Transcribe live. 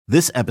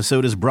This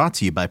episode is brought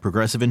to you by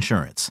Progressive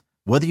Insurance.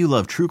 Whether you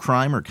love true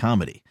crime or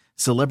comedy,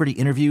 celebrity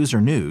interviews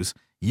or news,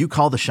 you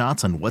call the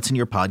shots on what's in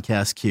your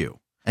podcast queue.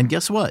 And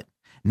guess what?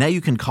 Now you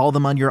can call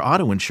them on your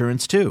auto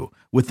insurance too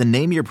with the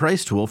Name Your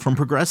Price tool from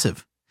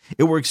Progressive.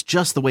 It works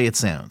just the way it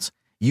sounds.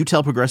 You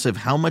tell Progressive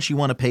how much you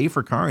want to pay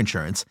for car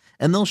insurance,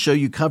 and they'll show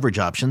you coverage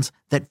options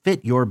that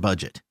fit your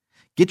budget.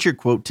 Get your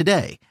quote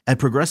today at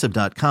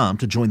Progressive.com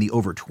to join the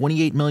over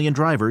 28 million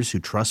drivers who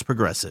trust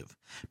Progressive.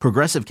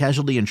 Progressive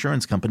Casualty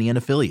Insurance Company and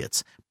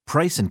Affiliates.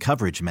 Price and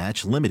coverage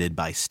match limited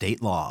by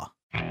state law.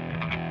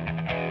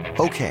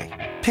 Okay,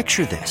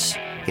 picture this.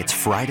 It's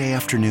Friday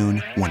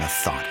afternoon when a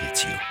thought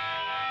hits you.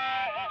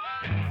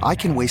 I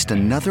can waste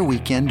another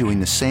weekend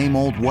doing the same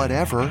old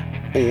whatever,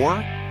 or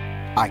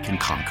I can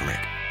conquer it.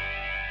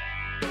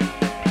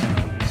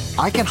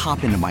 I can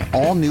hop into my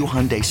all-new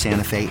Hyundai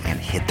Santa Fe and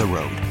hit the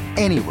road.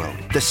 Any road.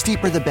 The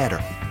steeper, the better.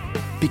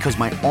 Because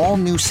my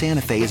all-new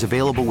Santa Fe is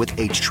available with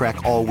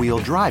H-Track all-wheel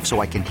drive,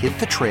 so I can hit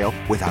the trail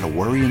without a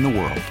worry in the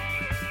world.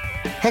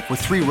 Heck, with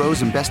 3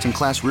 rows and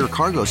best-in-class rear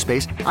cargo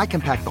space, I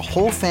can pack the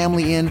whole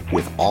family in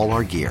with all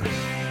our gear.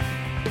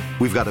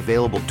 We've got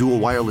available dual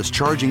wireless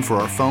charging for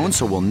our phones,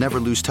 so we'll never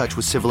lose touch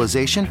with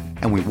civilization,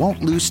 and we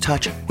won't lose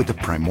touch with the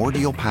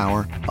primordial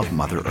power of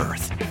Mother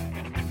Earth.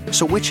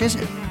 So which is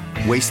it?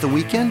 Waste the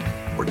weekend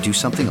or do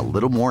something a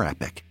little more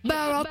epic?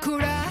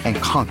 And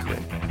conquer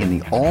it in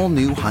the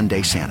all-new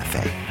Hyundai Santa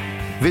Fe.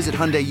 Visit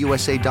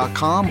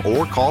HyundaiUSA.com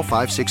or call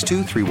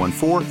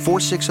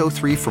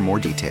 562-314-4603 for more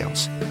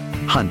details.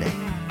 Hyundai,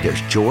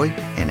 there's joy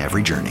in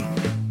every journey.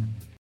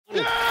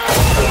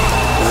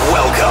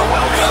 Welcome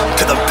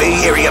to the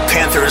Bay Area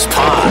Panthers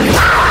Pod,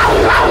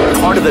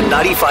 part of the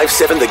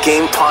 95.7 The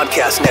Game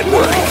podcast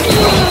network,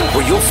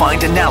 where you'll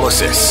find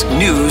analysis,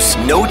 news,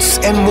 notes,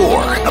 and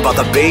more about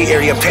the Bay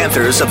Area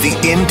Panthers of the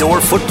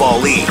Indoor Football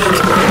League.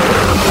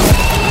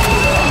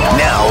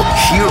 Now,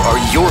 here are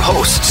your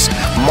hosts,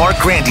 Mark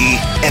Grandy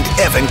and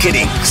Evan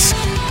Giddings.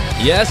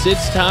 Yes,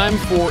 it's time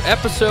for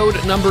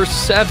episode number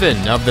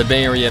 7 of the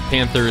Bay Area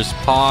Panthers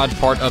Pod,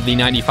 part of the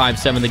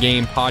 95.7 The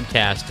Game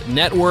podcast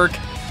network.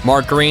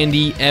 Mark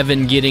Grandy,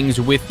 Evan Giddings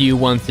with you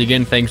once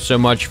again. Thanks so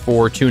much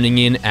for tuning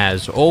in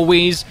as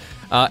always.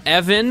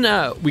 Evan,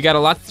 we got a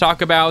lot to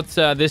talk about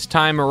this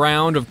time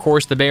around. Of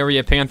course, the Bay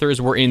Area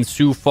Panthers were in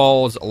Sioux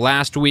Falls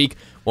last week.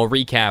 We'll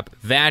recap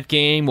that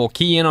game. We'll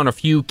key in on a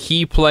few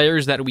key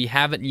players that we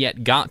haven't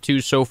yet got to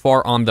so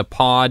far on the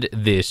pod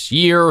this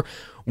year.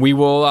 We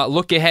will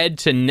look ahead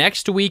to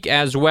next week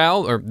as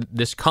well, or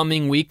this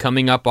coming week,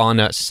 coming up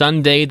on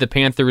Sunday. The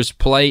Panthers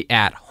play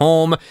at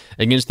home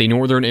against the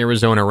Northern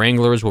Arizona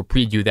Wranglers. We'll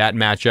preview that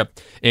matchup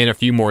and a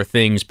few more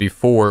things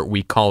before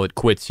we call it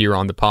quits here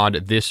on the pod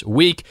this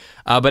week.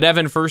 But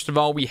Evan, first of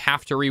all, we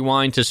have to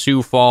rewind to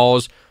Sioux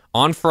Falls.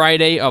 On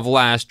Friday of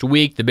last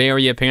week, the Bay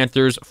Area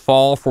Panthers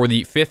fall for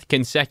the 5th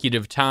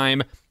consecutive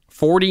time.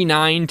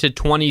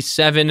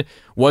 49-27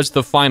 was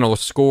the final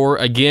score.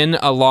 Again,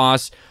 a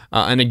loss.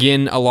 And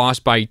again, a loss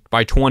by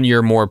 20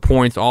 or more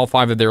points. All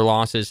 5 of their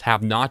losses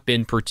have not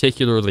been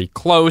particularly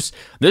close.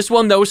 This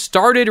one, though,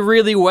 started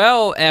really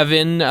well,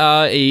 Evan.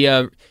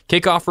 A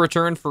kickoff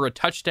return for a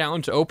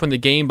touchdown to open the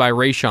game by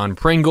Rayshon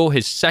Pringle,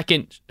 his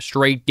second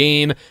straight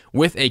game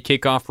with a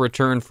kickoff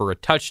return for a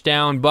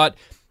touchdown, but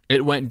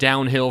it went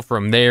downhill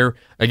from there.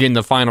 Again,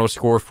 the final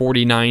score,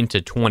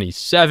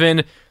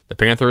 49-27. The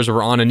Panthers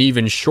were on an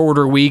even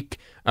shorter week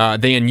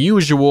than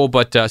usual,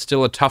 but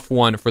still a tough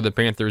one for the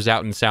Panthers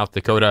out in South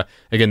Dakota.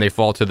 Again, they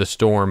fall to the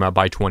Storm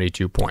by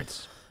 22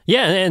 points.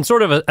 Yeah, and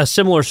sort of a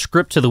similar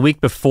script to the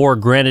week before.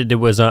 Granted, it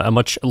was a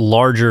much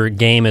larger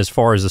game as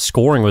far as the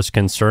scoring was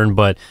concerned,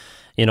 but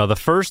you know, the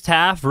first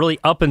half, really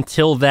up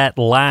until that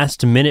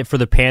last minute for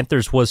the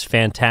Panthers, was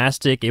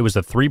fantastic. It was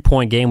a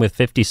 3-point game with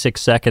 56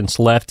 seconds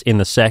left in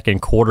the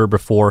second quarter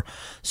before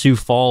Sioux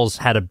Falls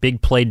had a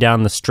big play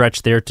down the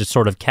stretch there to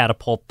sort of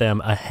catapult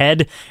them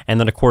ahead. And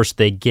then, of course,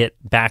 they get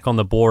back on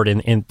the board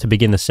to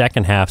begin the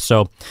second half.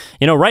 So,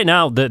 you know, right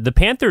now, the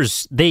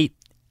Panthers,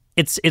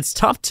 it's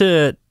tough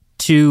to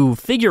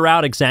figure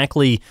out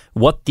exactly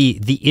what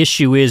the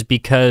issue is,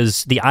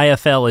 because the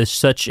IFL is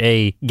such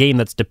a game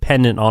that's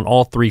dependent on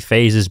all 3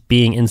 phases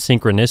being in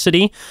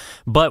synchronicity.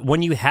 But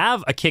when you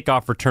have a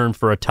kickoff return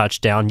for a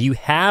touchdown, you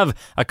have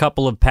a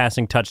couple of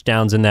passing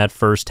touchdowns in that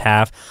first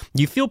half,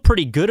 you feel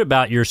pretty good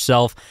about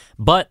yourself,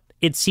 but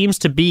it seems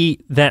to be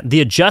that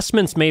the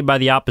adjustments made by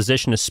the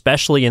opposition,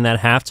 especially in that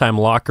halftime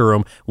locker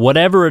room,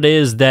 whatever it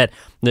is that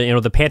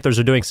the Panthers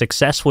are doing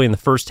successfully in the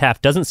first half,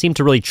 doesn't seem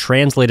to really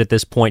translate at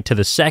this point to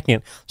the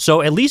second.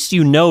 So at least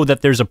you know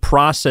that there's a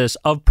process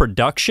of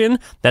production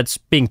that's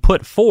being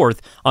put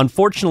forth.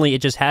 Unfortunately,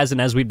 it just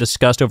hasn't, as we've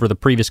discussed over the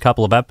previous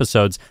couple of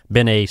episodes,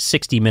 been a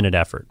 60-minute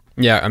effort.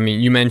 Yeah, I mean,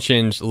 you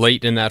mentioned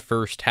late in that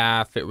first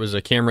half, it was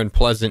a Cameron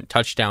Pleasant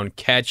touchdown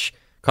catch,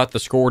 cut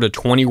the score to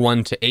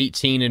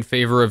 21-18 in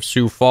favor of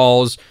Sioux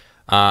Falls.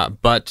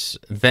 But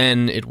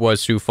then it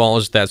was Sioux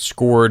Falls that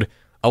scored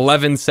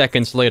 11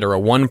 seconds later, a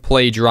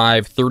one-play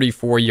drive,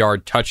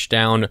 34-yard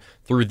touchdown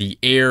through the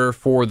air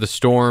for the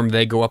Storm.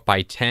 They go up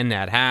by 10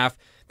 at half.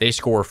 They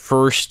score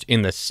first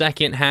in the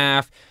second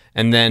half,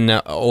 and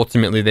then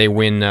ultimately they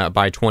win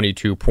by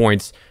 22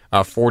 points,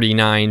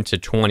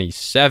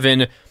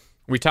 49-27.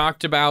 We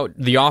talked about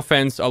the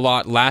offense a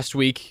lot last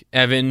week,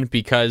 Evan,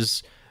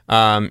 because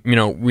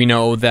we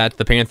know that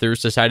the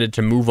Panthers decided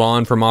to move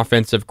on from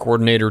offensive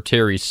coordinator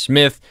Terry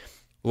Smith.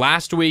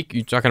 Last week,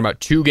 you're talking about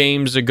 2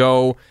 games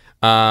ago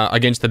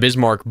against the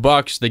Bismarck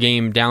Bucks, the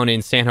game down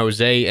in San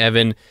Jose,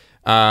 Evan.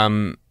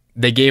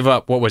 They gave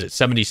up,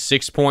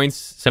 76 points,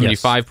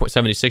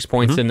 76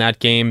 points in that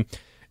game.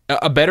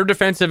 A better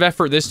defensive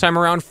effort this time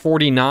around,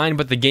 49,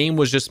 but the game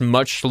was just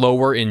much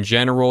slower in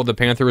general. The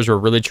Panthers were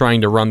really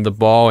trying to run the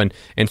ball, and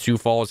Sioux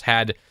Falls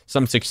had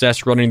some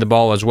success running the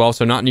ball as well,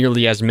 so not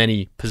nearly as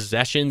many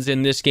possessions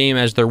in this game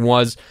as there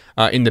was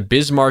in the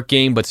Bismarck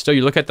game, but still,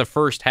 you look at the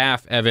first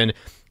half, Evan,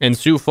 and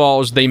Sioux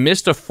Falls, they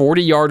missed a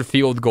 40-yard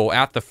field goal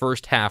at the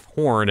first half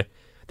horn.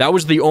 That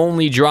was the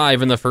only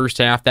drive in the first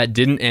half that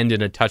didn't end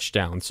in a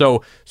touchdown.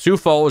 So Sioux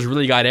Falls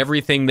really got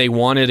everything they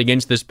wanted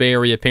against this Bay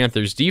Area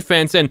Panthers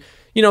defense, and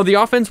the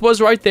offense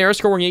was right there,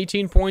 scoring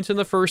 18 points in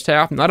the first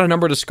half. Not a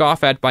number to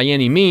scoff at by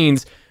any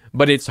means,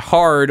 but it's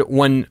hard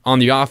when on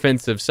the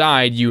offensive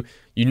side you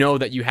know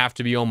that you have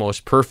to be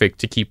almost perfect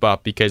to keep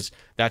up, because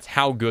that's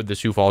how good the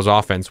Sioux Falls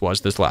offense was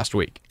this last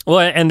week. Well,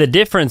 and the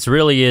difference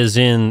really is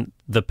in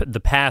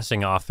the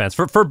passing offense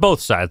for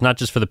both sides, not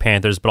just for the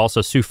Panthers, but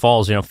also Sioux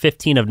Falls.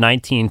 15 of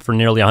 19 for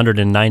nearly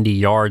 190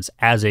 yards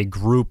as a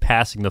group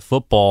passing the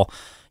football.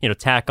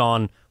 Tack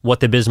on what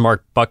the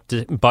Bismarck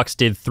Bucks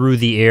did through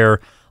the air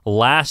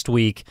last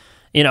week.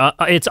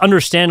 It's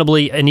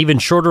understandably an even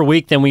shorter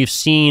week than we've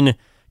seen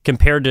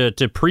compared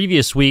to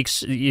previous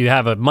weeks. You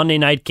have a Monday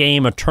night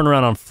game, a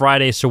turnaround on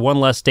Friday, so one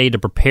less day to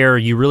prepare.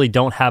 You really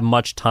don't have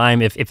much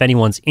time, if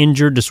anyone's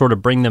injured, to sort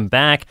of bring them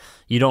back.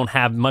 You don't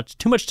have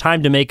too much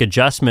time to make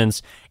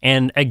adjustments.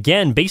 And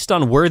again, based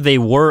on where they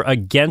were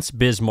against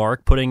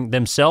Bismarck, putting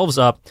themselves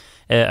up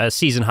a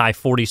season-high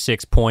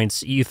 46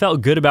 points, you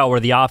felt good about where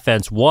the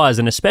offense was,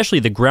 and especially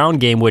the ground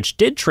game, which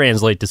did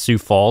translate to Sioux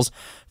Falls.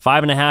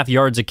 5.5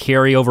 yards a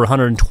carry, over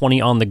 120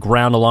 on the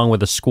ground, along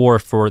with a score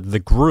for the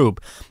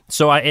group.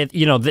 So,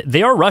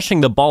 they are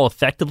rushing the ball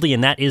effectively,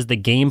 and that is the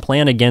game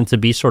plan, again, to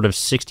be sort of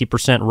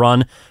 60%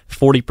 run,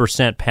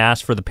 40% pass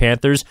for the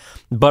Panthers.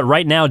 But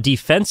right now,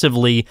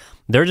 defensively,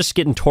 they're just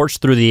getting torched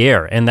through the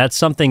air, and that's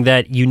something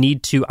that you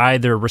need to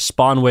either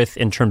respond with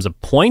in terms of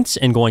points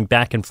and going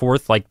back and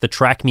forth, like the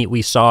track meet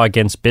we saw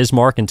against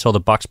Bismarck until the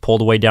Bucks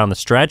pulled away down the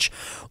stretch,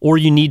 or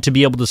you need to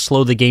be able to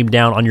slow the game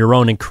down on your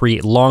own and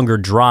create longer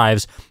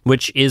drives,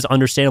 which is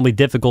understandably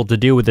difficult to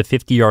do with a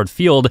 50-yard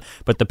field,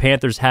 but the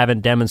Panthers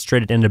haven't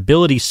demonstrated an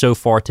ability so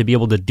far to be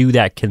able to do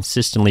that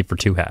consistently for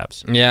 2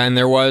 halves. Yeah, and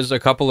there was a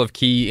couple of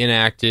key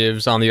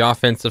inactives on the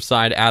offensive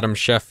side. Adam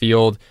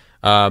Sheffield,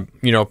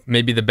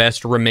 maybe the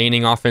best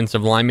remaining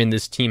offensive lineman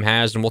this team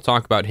has, and we'll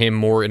talk about him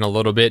more in a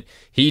little bit.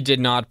 He did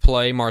not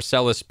play.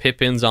 Marcellus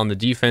Pippins on the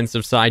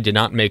defensive side did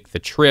not make the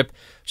trip.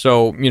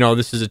 So,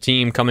 this is a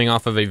team coming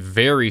off of a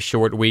very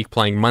short week,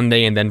 playing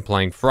Monday and then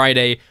playing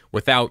Friday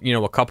without,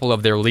 a couple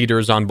of their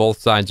leaders on both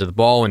sides of the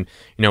ball. And,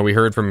 we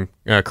heard from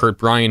Kurt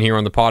Bryan here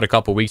on the pod a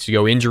couple weeks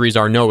ago, injuries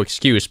are no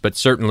excuse, but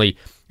certainly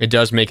it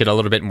does make it a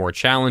little bit more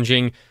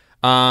challenging.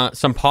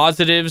 Some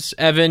positives,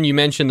 Evan, you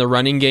mentioned the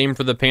running game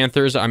for the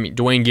Panthers.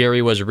 Dwayne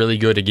Gary was really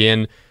good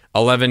again.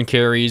 11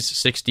 carries,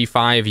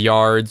 65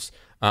 yards,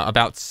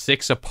 about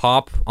 6 a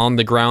pop on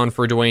the ground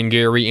for Dwayne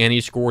Gary, and he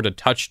scored a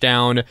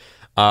touchdown,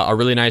 a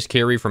really nice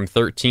carry from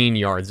 13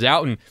 yards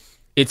out. And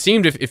it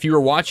seemed if you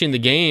were watching the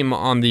game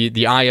on the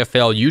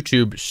IFL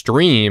YouTube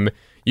stream,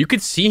 you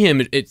could see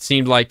him, it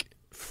seemed like,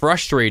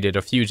 frustrated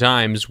a few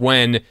times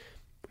when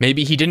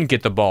maybe he didn't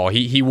get the ball.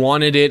 He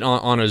wanted it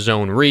on a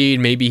zone read.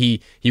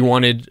 Maybe he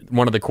wanted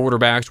one of the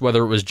quarterbacks,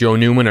 whether it was Joe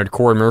Newman or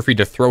Corey Murphy,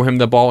 to throw him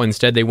the ball.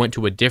 Instead, they went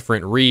to a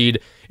different read.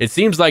 It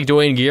seems like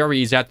Dwayne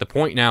Gary is at the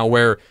point now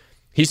where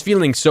he's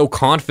feeling so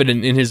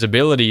confident in his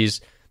abilities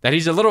that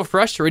he's a little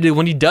frustrated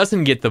when he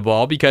doesn't get the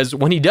ball, because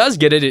when he does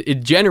get it,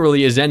 it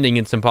generally is ending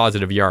in some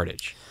positive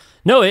yardage.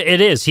 No, it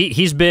is.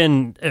 He's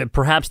been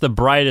perhaps the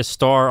brightest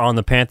star on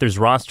the Panthers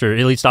roster,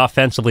 at least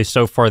offensively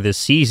so far this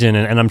season,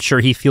 and I'm sure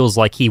he feels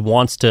like he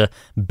wants to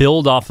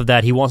build off of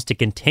that. He wants to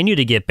continue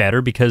to get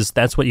better, because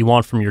that's what you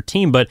want from your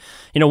team. But,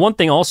 one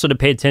thing also to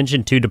pay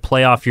attention to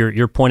play off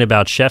your point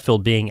about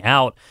Sheffield being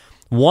out,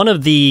 one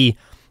of the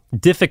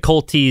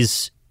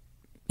difficulties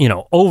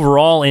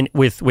overall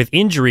with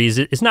injuries,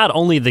 it's not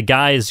only the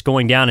guys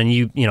going down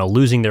and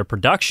losing their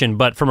production,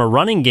 but from a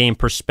running game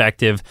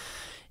perspective,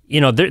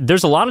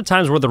 there's a lot of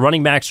times where the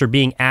running backs are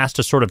being asked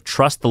to sort of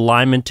trust the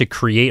linemen to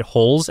create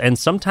holes, and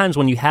sometimes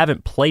when you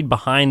haven't played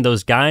behind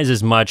those guys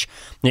as much,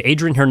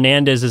 Adrian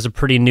Hernandez is a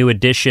pretty new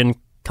addition,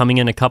 coming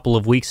in a couple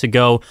of weeks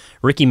ago.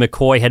 Ricky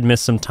McCoy had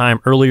missed some time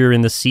earlier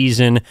in the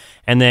season,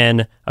 and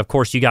then, of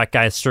course, you got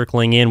guys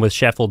circling in with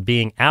Sheffield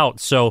being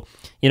out. So,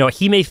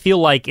 he may feel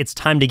like it's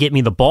time to get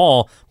me the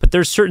ball, but but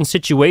there's certain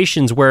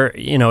situations where,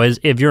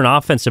 if you're an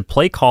offensive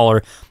play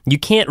caller, you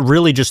can't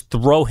really just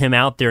throw him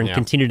out there and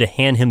continue to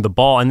hand him the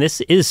ball. And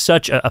this is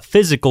such a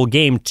physical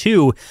game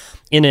too.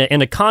 In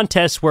a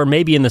contest where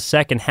maybe in the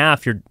second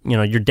half you're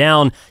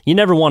down, you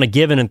never want to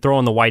give in and throw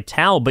in the white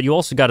towel, but you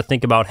also got to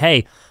think about,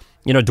 hey,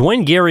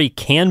 Dwayne Gary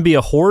can be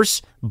a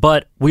horse,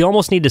 but we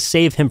almost need to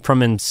save him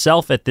from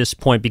himself at this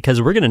point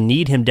because we're going to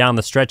need him down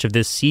the stretch of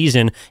this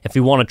season if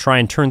we want to try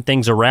and turn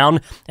things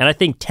around. And I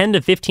think 10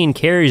 to 15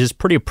 carries is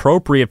pretty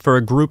appropriate for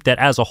a group that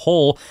as a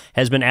whole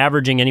has been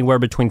averaging anywhere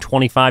between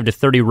 25 to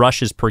 30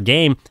 rushes per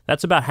game.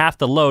 That's about half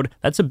the load.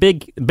 That's a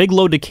big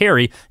load to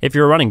carry if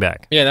you're a running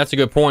back. Yeah, that's a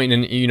good point.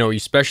 And,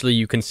 especially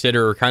you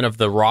consider kind of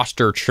the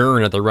roster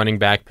churn at the running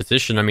back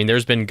position. I mean,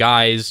 there's been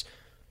guys,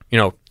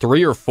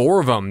 3 or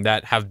 4 of them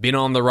that have been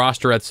on the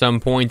roster at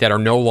some point that are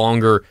no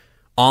longer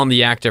on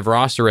the active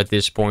roster at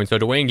this point. So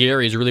Dwayne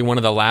Gary is really one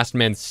of the last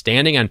men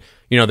standing. And,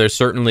 there's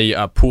certainly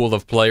a pool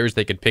of players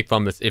they could pick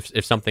from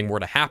if something were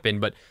to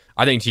happen. But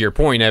I think to your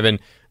point, Evan,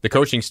 the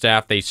coaching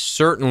staff, they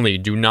certainly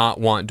do not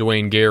want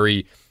Dwayne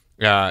Gary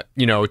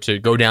to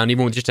go down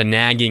even with just a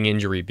nagging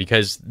injury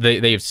because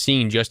they have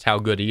seen just how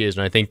good he is.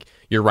 And I think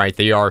you're right.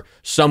 They are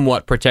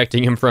somewhat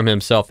protecting him from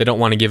himself. They don't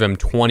want to give him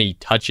 20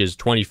 touches,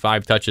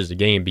 25 touches a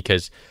game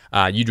because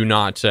you do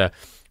not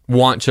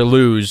want to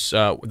lose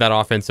that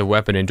offensive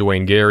weapon in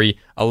Dwayne Gary.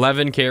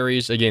 11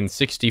 carries, again,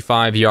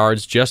 65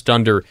 yards, just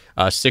under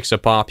 6 a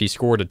pop. He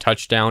scored a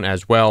touchdown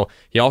as well.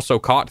 He also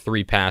caught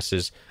 3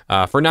 passes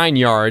for 9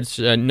 yards.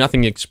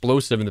 Nothing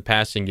explosive in the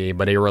passing game,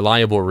 but a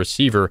reliable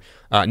receiver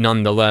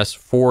nonetheless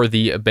for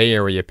the Bay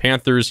Area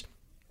Panthers.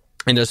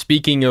 And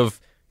speaking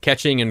of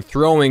catching and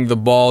throwing the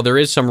ball, there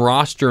is some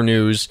roster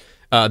news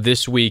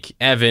this week.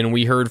 Evan,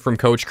 we heard from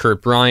Coach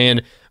Kurt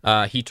Bryan.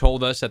 He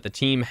told us that the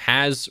team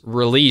has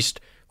released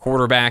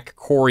quarterback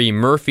Corey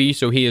Murphy,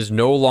 so he is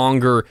no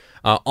longer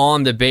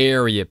on the Bay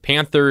Area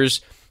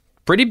Panthers.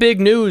 Pretty big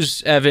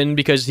news, Evan,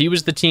 because he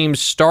was the team's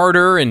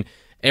starter and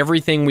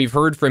everything we've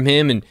heard from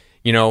him, and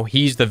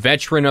he's the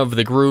veteran of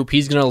the group.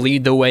 He's going to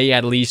lead the way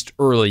at least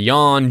early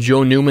on.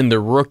 Joe Newman, the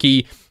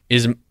rookie,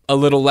 is a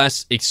little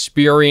less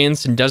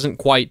experienced and doesn't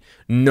quite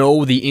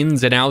know the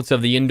ins and outs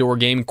of the indoor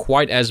game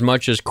quite as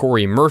much as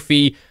Corey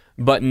Murphy.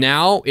 But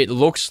now it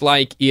looks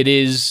like it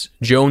is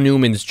Joe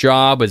Newman's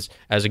job as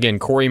again,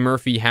 Corey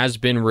Murphy has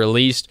been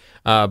released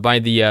by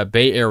the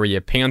Bay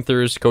Area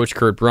Panthers. Coach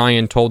Kurt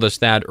Bryan told us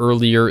that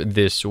earlier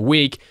this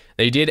week.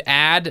 They did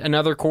add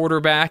another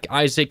quarterback.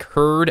 Isaac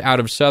Hurd out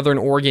of Southern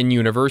Oregon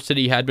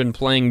University had been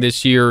playing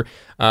this year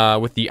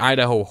with the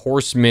Idaho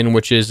Horsemen,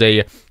 which is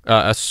a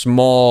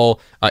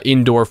small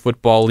indoor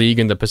football league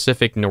in the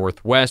Pacific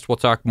Northwest. We'll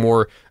talk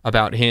more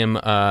about him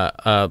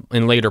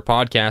in later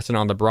podcasts and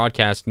on the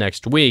broadcast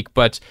next week.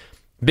 But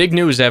big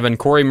news, Evan.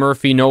 Corey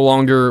Murphy no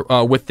longer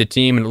with the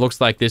team, and it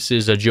looks like this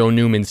is Joe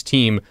Newman's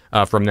team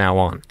from now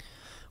on.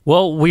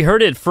 Well, we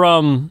heard it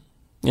from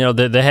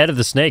the head of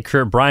the Snake,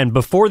 Kurt Bryan,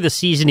 before the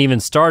season even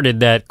started,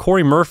 that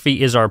Corey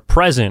Murphy is our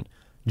present,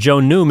 Joe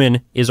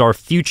Newman is our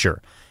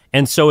future.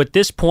 And so at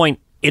this point,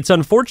 it's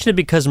unfortunate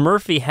because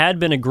Murphy had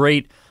been a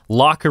great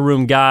locker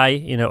room guy,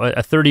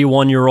 a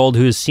 31-year-old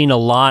who has seen a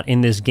lot in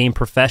this game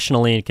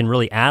professionally and can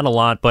really add a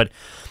lot. But,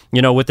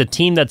 with a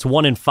team that's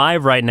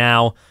 1-5 right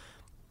now,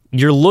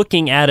 you're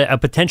looking at a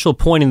potential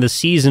point in the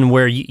season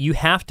where you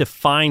have to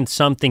find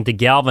something to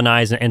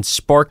galvanize and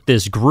spark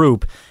this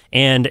group.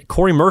 And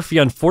Corey Murphy,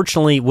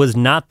 unfortunately, was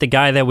not the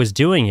guy that was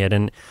doing it.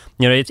 And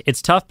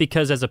it's tough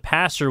because as a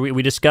passer,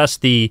 we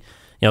discussed the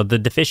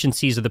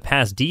deficiencies of the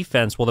pass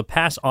defense. Well, the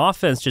pass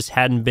offense just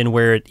hadn't been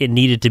where it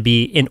needed to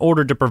be in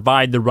order to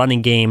provide the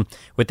running game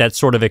with that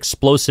sort of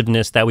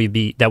explosiveness that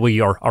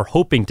we are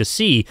hoping to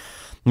see.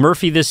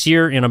 Murphy this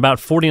year, about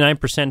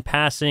 49%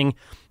 passing,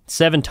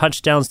 7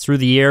 touchdowns through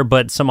the air,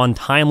 but some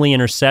untimely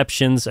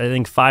interceptions. I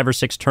think 5 or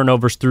 6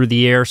 turnovers through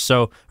the air. 8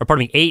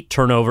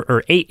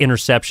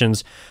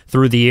 interceptions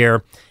through the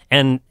air.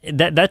 And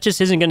that just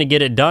isn't going to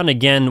get it done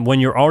again when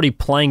you're already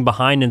playing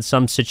behind in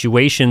some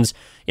situations.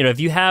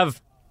 If you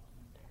have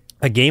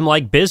a game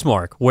like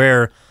Bismarck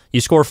where you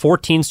score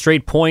 14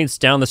 straight points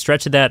down the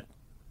stretch of that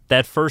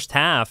first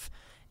half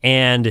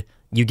and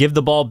you give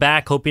the ball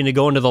back hoping to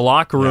go into the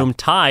locker room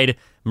tied,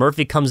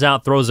 Murphy comes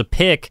out, throws a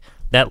pick,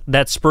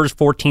 that spurs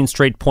 14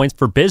 straight points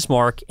for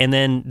Bismarck, and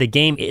then the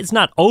game, it's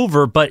not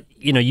over, but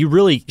you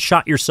really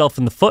shot yourself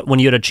in the foot when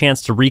you had a chance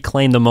to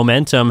reclaim the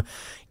momentum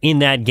in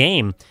that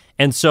game.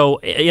 And so,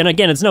 and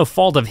again, it's no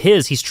fault of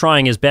his. He's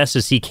trying as best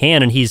as he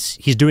can, and he's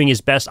doing his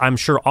best, I'm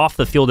sure, off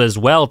the field as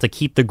well to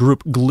keep the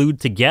group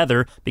glued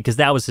together because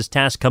that was his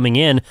task coming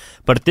in.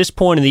 But at this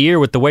point in the year,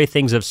 with the way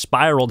things have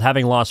spiraled,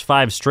 having lost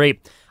 5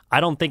 straight, I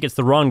don't think it's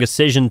the wrong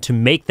decision to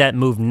make that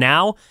move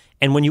now.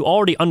 And when you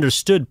already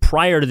understood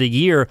prior to the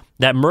year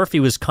that Murphy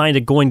was kind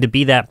of going to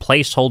be that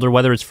placeholder,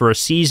 whether it's for a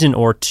season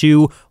or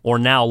 2 or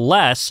now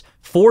less,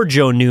 for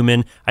Joe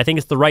Newman, I think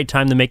it's the right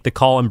time to make the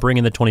call and bring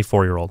in the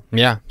 24-year-old.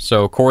 Yeah,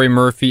 so Corey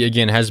Murphy,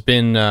 again, has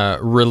been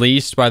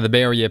released by the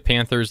Bay Area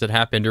Panthers. That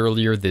happened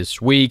earlier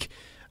this week.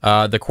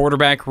 The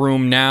quarterback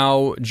room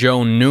now,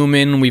 Joe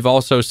Newman. We've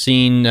also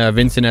seen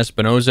Vincent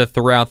Espinoza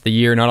throughout the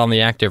year, not on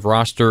the active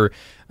roster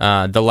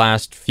the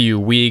last few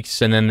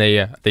weeks. And then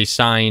they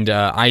signed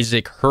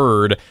Isaac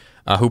Hurd,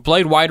 who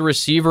played wide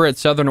receiver at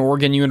Southern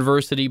Oregon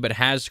University, but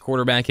has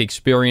quarterback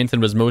experience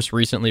and was most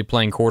recently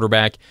playing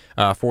quarterback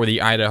for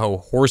the Idaho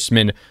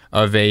Horsemen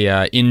of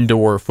a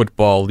indoor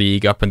football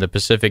league up in the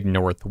Pacific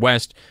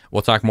Northwest.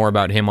 We'll talk more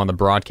about him on the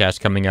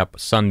broadcast coming up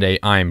Sunday,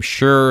 I'm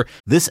sure.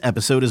 This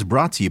episode is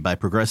brought to you by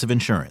Progressive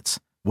Insurance.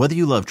 Whether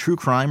you love true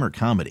crime or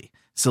comedy,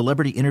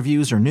 celebrity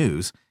interviews or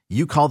news,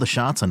 you call the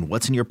shots on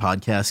what's in your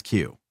podcast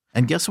queue.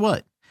 And guess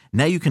what?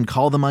 Now you can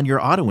call them on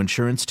your auto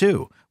insurance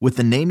too with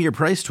the Name Your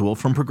Price tool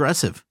from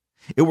Progressive.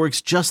 It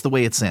works just the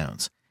way it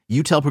sounds.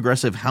 You tell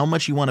Progressive how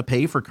much you want to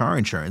pay for car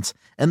insurance,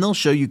 and they'll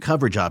show you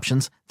coverage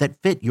options that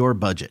fit your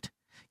budget.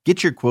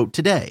 Get your quote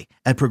today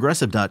at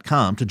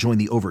Progressive.com to join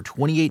the over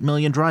 28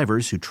 million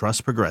drivers who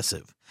trust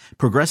Progressive.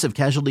 Progressive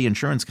Casualty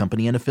Insurance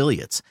Company and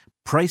Affiliates.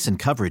 Price and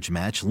coverage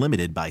match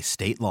limited by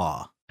state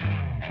law.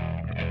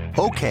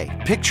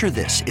 Okay, picture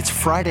this. It's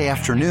Friday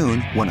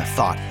afternoon when a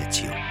thought hits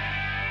you.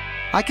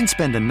 I can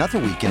spend another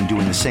weekend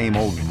doing the same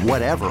old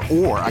whatever,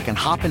 or I can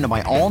hop into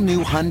my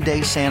all-new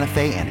Hyundai Santa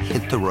Fe and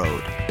hit the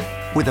road.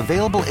 With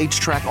available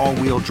H-Track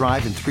all-wheel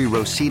drive and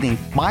 3-row seating,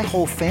 my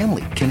whole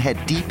family can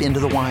head deep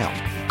into the wild.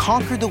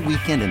 Conquer the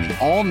weekend in the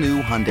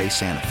all-new Hyundai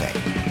Santa Fe.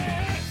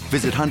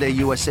 Visit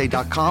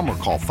HyundaiUSA.com or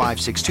call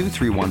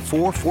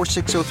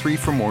 562-314-4603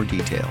 for more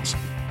details.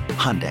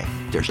 Hyundai,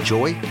 there's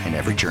joy in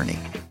every journey.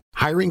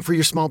 Hiring for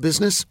your small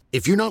business?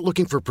 If you're not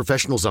looking for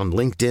professionals on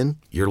LinkedIn,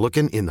 you're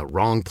looking in the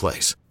wrong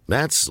place.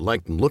 That's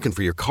like looking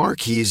for your car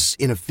keys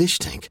in a fish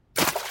tank.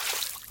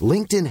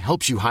 LinkedIn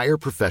helps you hire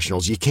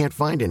professionals you can't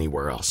find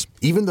anywhere else,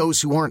 even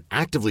those who aren't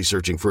actively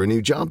searching for a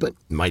new job but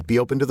might be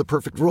open to the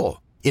perfect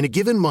role. In a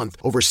given month,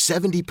 over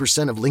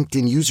 70% of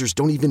LinkedIn users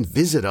don't even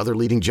visit other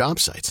leading job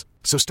sites.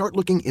 So start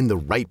looking in the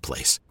right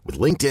place. With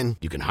LinkedIn,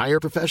 you can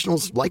hire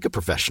professionals like a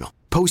professional.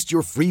 Post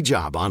your free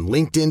job on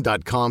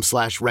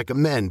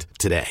linkedin.com/recommend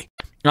today.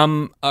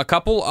 A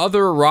couple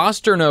other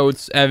roster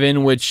notes,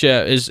 Evan, which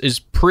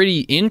is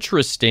pretty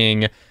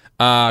interesting.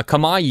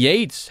 Kamai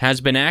Yates has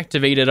been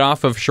activated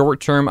off of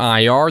short-term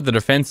IR, the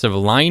defensive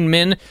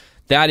lineman.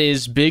 That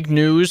is big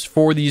news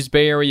for these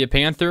Bay Area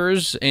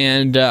Panthers,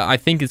 and I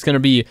think it's going to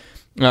be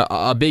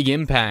a big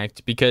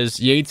impact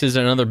because Yates is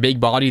another big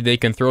body they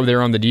can throw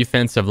there on the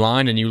defensive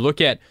line. And you look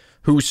at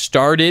who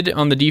started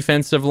on the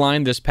defensive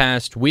line this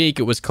past week.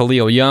 It was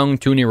Khalil Young,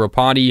 Tuni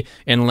Rapati,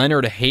 and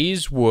Leonard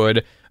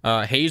Hayeswood.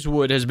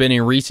 Hayeswood has been a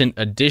recent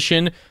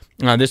addition.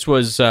 This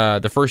was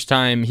the first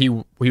time he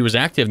was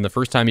active, and the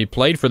first time he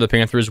played for the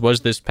Panthers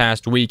was this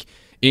past week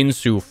in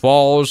Sioux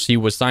Falls. He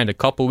was signed a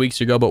couple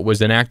weeks ago, but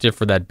was inactive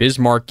for that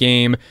Bismarck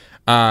game.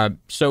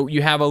 So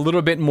you have a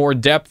little bit more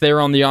depth there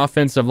on the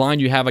offensive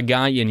line. You have a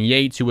guy in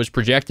Yates who was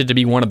projected to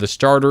be one of the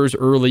starters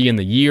early in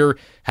the year,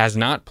 has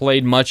not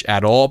played much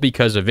at all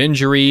because of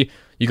injury.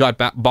 You got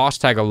Boss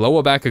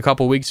Tagaloa back a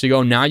couple weeks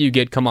ago. Now you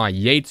get Kamai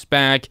Yates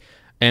back,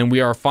 and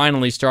we are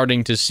finally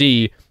starting to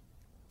see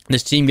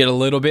this team get a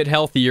little bit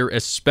healthier,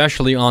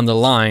 especially on the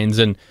lines.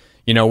 And,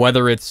 you know,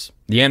 whether it's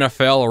the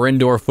NFL or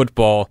indoor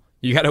football,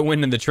 you got to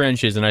win in the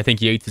trenches, and I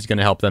think Yates is going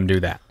to help them do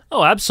that.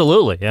 Oh,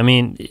 absolutely. I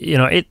mean, you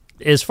know,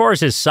 as far as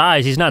his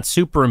size, he's not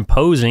super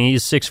imposing.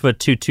 He's 6'2",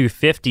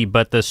 250,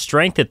 but the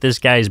strength that this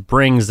guy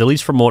brings, at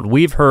least from what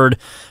we've heard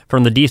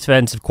from the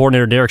defensive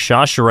coordinator, Derek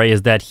Chaucheray,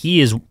 is that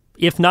he is,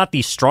 if not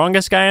the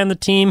strongest guy on the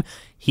team,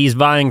 he's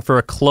vying for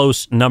a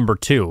close number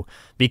 2,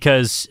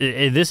 because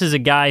this is a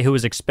guy who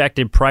was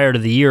expected prior to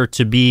the year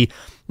to be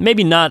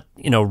maybe not,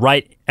 you know,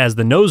 right as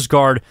the nose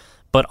guard,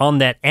 but on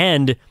that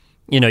end,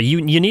 you know,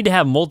 you need to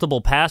have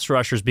multiple pass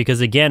rushers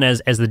because, again,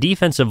 as the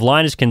defensive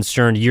line is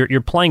concerned, you're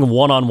playing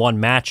one-on-one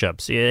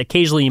matchups.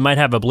 Occasionally, you might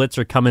have a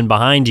blitzer come in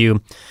behind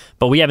you,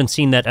 but we haven't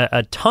seen that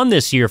a ton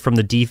this year from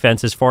the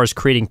defense as far as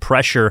creating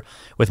pressure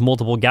with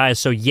multiple guys.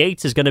 So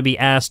Yates is going to be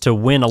asked to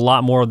win a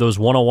lot more of those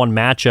one-on-one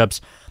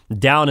matchups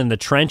down in the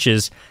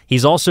trenches.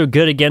 He's also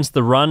good against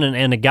the run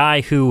and a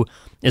guy who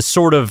is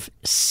sort of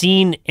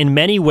seen in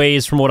many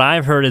ways, from what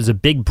I've heard, as a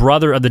big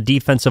brother of the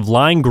defensive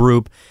line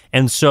group.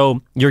 And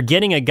so you're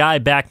getting a guy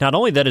back not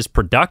only that is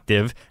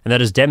productive and that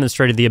has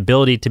demonstrated the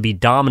ability to be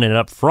dominant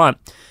up front,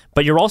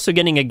 but you're also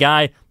getting a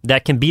guy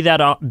that can be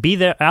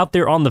there out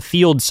there on the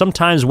field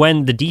sometimes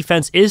when the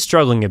defense is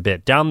struggling a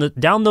bit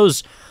down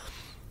those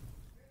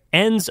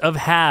ends of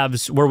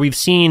halves where we've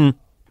seen,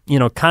 you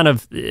know, kind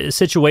of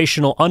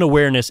situational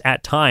unawareness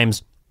at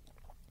times.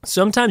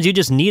 Sometimes you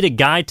just need a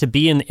guy to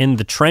be in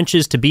the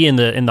trenches, to be in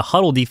the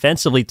huddle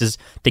defensively, to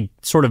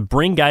sort of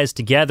bring guys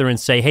together and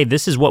say, hey,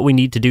 this is what we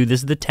need to do.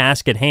 This is the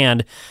task at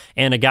hand.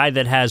 And a guy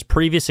that has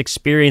previous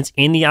experience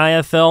in the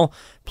IFL,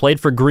 played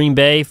for Green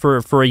Bay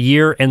for a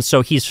year, and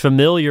so he's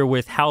familiar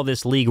with how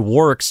this league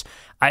works.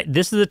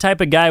 This is the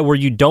type of guy where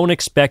you don't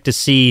expect to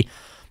see,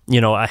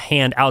 a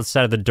hand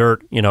outside of the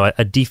dirt,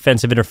 a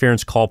defensive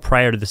interference call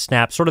prior to the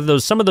snap, sort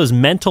of some of those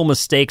mental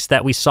mistakes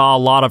that we saw a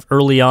lot of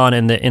early on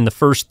in the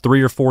first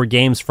 3 or 4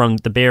 games from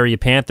the Bay Area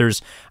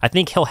Panthers. I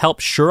think he'll help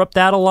shore up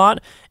that a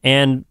lot,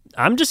 and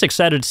I'm just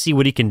excited to see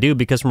what he can do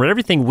because from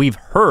everything we've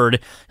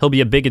heard, he'll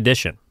be a big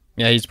addition.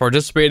 Yeah, he's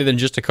participated in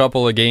just a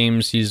couple of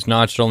games. He's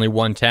notched only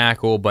 1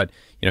 tackle, but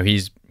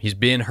he's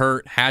been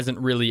hurt, hasn't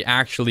really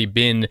actually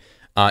been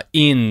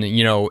in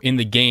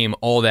the game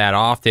all that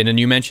often. And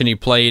you mentioned he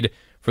played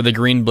for the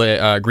Green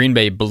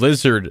Bay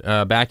Blizzard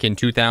back in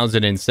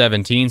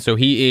 2017, so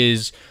he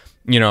is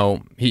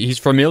he's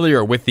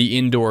familiar with the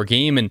indoor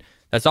game, and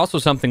that's also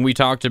something we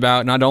talked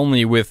about not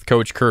only with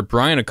Coach Kurt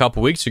Bryant a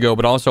couple weeks ago,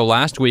 but also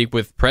last week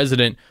with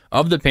President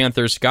of the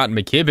Panthers Scott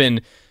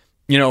McKibben.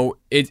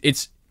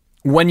 It's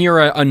when you're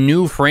a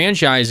new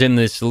franchise in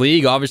this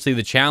league, obviously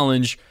the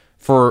challenge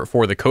for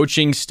the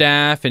coaching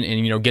staff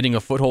and getting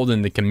a foothold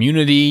in the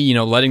community,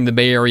 letting the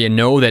Bay Area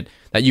know that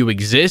you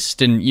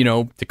exist and,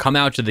 to come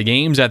out to the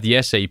games at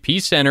the SAP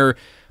Center.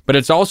 But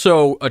it's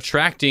also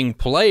attracting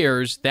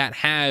players that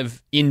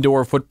have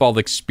indoor football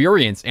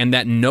experience and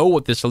that know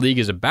what this league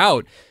is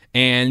about.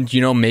 And,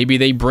 maybe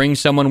they bring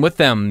someone with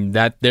them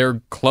that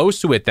they're close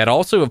to it that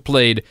also have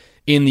played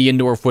in the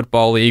indoor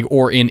football league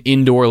or in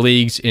indoor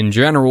leagues in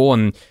general.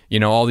 And,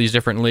 all these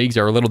different leagues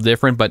are a little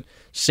different, but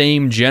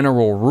same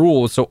general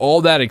rules. So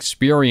all that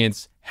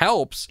experience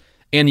helps.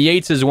 And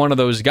Yates is one of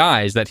those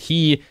guys that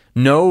he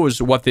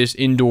knows what this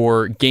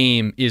indoor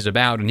game is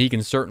about, and he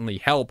can certainly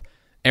help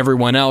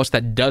everyone else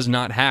that does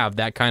not have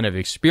that kind of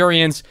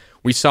experience.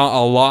 We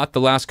saw a lot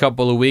the last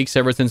couple of weeks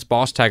ever since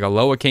Boss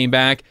Tagaloa came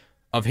back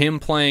of him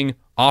playing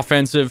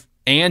offensive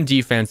and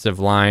defensive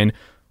line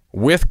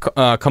with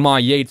Kama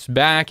Yates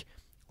back.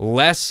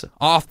 Less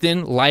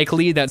often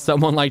likely that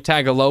someone like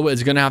Tagaloa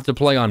is going to have to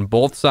play on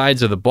both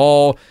sides of the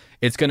ball.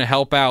 It's going to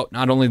help out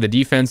not only the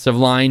defensive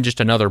line, just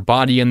another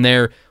body in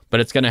there, but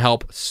it's going to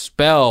help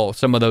spell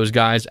some of those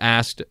guys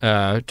asked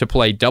to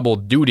play double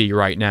duty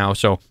right now.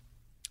 So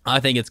I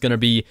think it's going to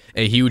be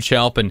a huge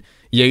help. And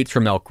Yates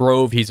from Elk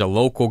Grove, he's a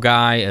local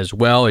guy as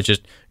well. It's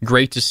just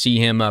great to see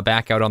him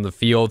back out on the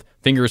field.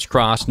 Fingers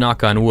crossed,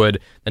 knock on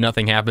wood, that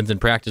nothing happens in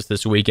practice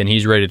this week, and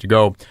he's ready to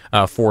go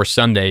for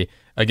Sunday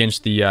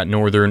against the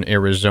Northern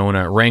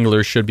Arizona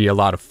Wranglers. Should be a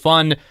lot of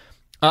fun.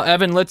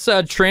 Evan, let's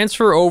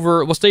transfer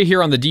over. We'll stay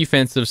here on the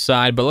defensive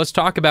side, but let's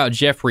talk about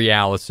Jeffrey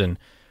Allison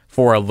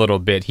for a little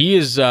bit. He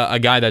is a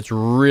guy that's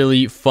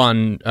really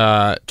fun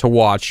to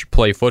watch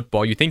play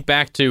football. You think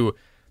back to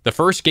the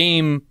first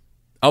game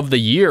of the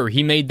year,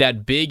 he made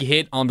that big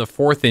hit on the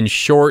 4th and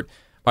short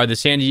by the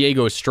San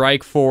Diego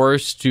Strike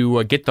Force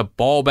to get the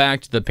ball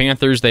back to the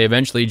Panthers. They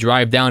eventually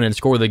drive down and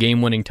score the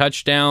game-winning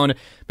touchdown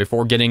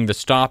before getting the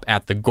stop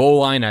at the goal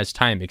line as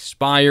time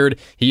expired.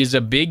 He is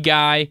a big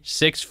guy,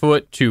 6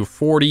 foot,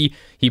 240.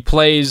 He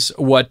plays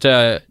what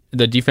the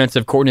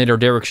defensive coordinator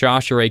Derek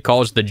Chauchere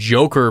calls the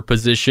joker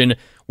position,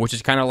 which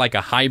is kind of like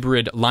a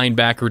hybrid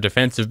linebacker,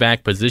 defensive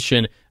back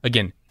position.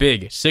 Again,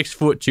 big, 6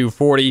 foot,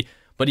 240,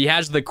 but he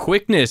has the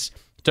quickness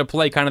to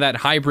play kind of that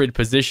hybrid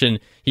position.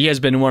 He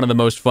has been one of the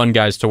most fun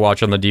guys to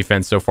watch on the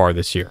defense so far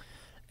this year.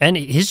 And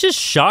he's just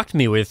shocked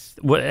me with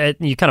what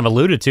you kind of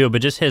alluded to,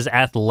 but just his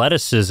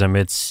athleticism.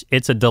 It's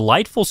a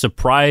delightful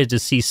surprise to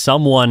see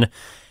someone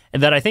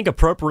that I think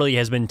appropriately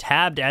has been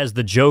tabbed as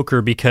the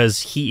Joker because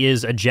he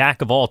is a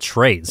jack of all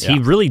trades. Yeah. He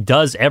really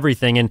does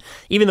everything. And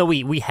even though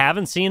we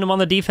haven't seen him on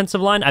the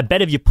defensive line, I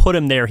bet if you put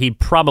him there, he'd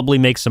probably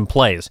make some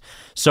plays.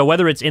 So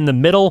whether it's in the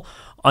middle,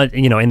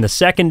 in the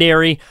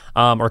secondary,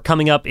 or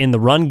coming up in the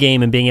run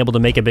game and being able to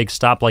make a big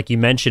stop, like you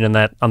mentioned on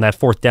that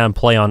 4th down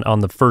play on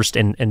the first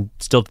and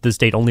still to this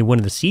date only win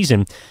of the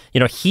season.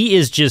 He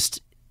is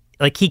just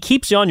like, he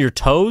keeps you on your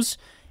toes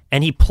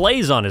and he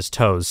plays on his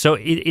toes. So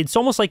it's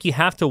almost like you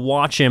have to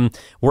watch him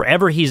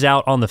wherever he's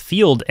out on the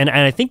field. And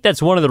I think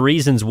that's one of the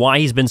reasons why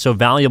he's been so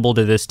valuable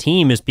to this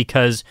team is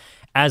because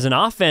as an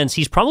offense,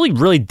 he's probably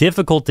really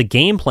difficult to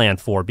game plan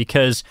for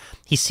because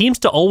he seems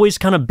to always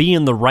kind of be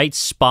in the right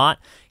spot.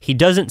 He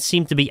doesn't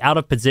seem to be out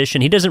of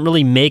position. He doesn't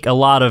really make a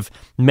lot of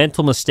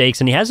mental mistakes,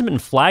 and he hasn't been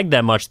flagged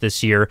that much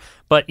this year.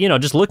 But,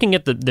 just looking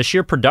at the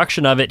sheer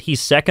production of it, he's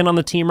second on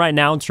the team right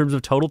now in terms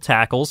of total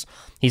tackles.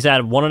 He's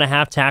had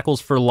 1.5 tackles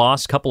for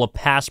loss, a couple of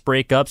pass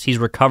breakups. He's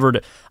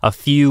recovered a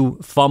few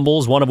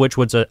fumbles, one of which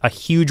was a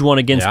huge one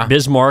against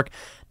Bismarck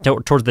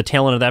towards the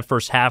tail end of that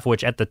first half,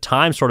 which at the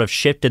time sort of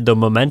shifted the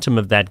momentum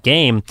of that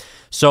game.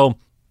 So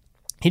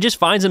he just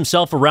finds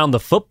himself around the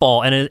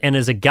football and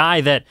is a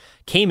guy that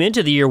came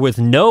into the year with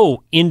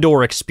no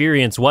indoor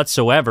experience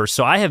whatsoever.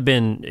 So I have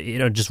been,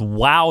 just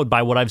wowed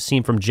by what I've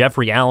seen from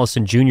Jeffrey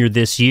Allison Jr.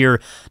 this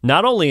year,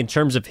 not only in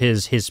terms of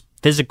his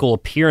physical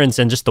appearance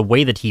and just the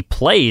way that he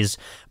plays,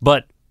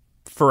 but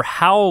for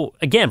how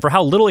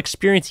little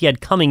experience he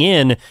had coming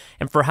in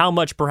and for how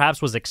much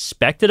perhaps was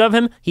expected of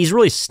him, he's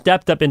really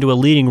stepped up into a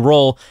leading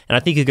role. And I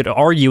think you could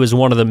argue is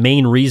one of the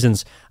main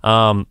reasons,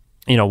 why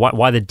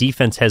the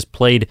defense has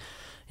played,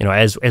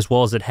 as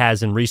well as it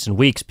has in recent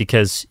weeks,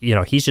 because,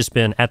 he's just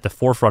been at the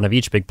forefront of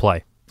each big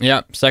play.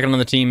 Yeah, second on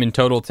the team in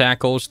total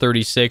tackles,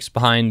 36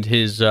 behind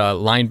his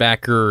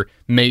linebacker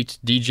mate,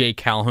 DJ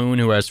Calhoun,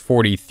 who has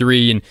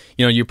 43. And,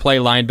 you play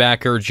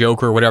linebacker,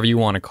 joker, whatever you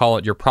want to call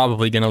it, you're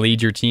probably going to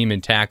lead your team in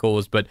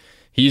tackles. But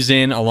he's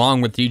in,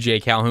 along with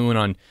DJ Calhoun,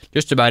 on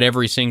just about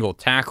every single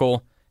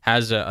tackle,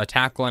 has a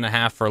tackle and a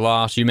half for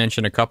loss. You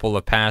mentioned a couple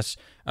of passes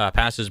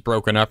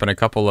broken up and a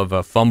couple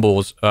of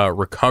fumbles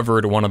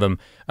recovered, one of them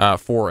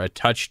for a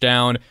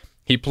touchdown.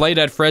 He played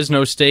at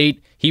Fresno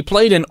State. He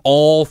played in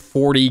all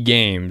 40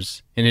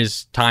 games in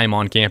his time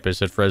on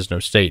campus at Fresno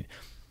State.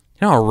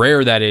 You know how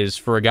rare that is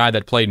for a guy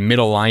that played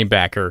middle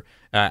linebacker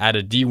at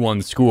a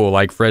D1 school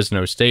like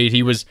Fresno State.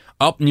 He was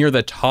up near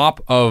the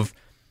top of,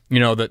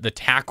 the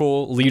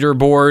tackle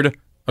leaderboard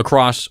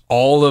across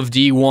all of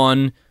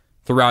D1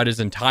 throughout his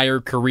entire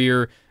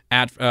career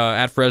at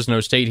Fresno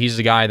State. He's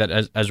the guy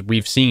that, as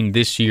we've seen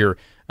this year,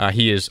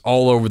 he is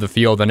all over the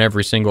field on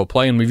every single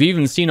play, and we've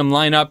even seen him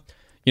line up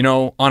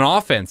on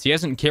offense. He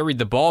hasn't carried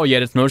the ball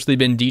yet. It's mostly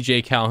been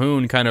DJ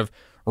Calhoun kind of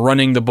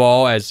running the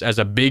ball as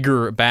a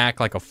bigger back,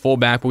 like a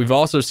fullback. But we've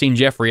also seen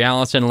Jeffrey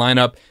Allison line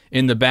up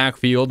in the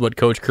backfield, what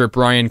Coach Kurt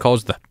Bryan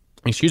calls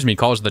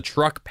the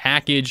truck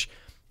package.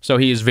 So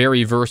he is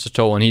very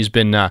versatile, and he's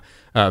been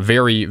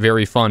very,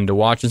 very fun to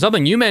watch. And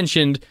something you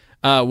mentioned,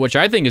 which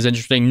I think is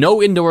interesting,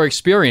 no indoor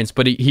experience,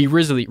 but he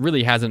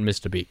really hasn't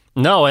missed a beat.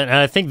 No, and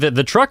I think that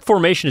the truck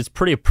formation is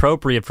pretty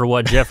appropriate for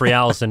what Jeffrey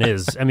Allison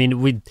is. I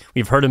mean,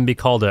 we've heard him be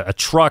called a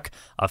truck,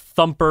 a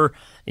thumper,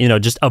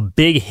 just a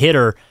big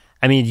hitter.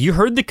 I mean, you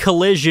heard the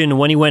collision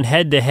when he went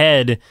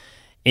head-to-head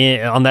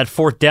on that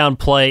fourth down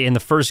play in the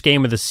first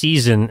game of the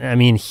season. I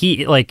mean,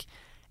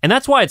 and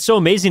that's why it's so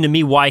amazing to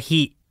me why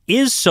he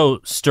is so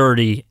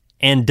sturdy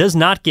and does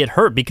not get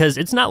hurt, because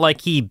it's not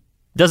like he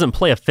doesn't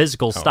play a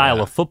physical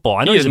style of football.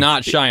 I know he's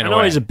not shying away. I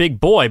know he's a big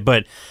boy,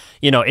 but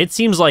it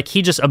seems like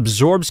he just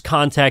absorbs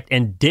contact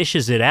and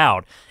dishes it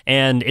out.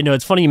 And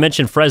it's funny you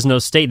mentioned Fresno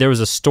State. There was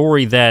a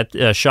story that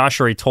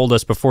Shashari told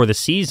us before the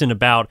season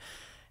about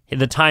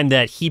the time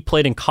that he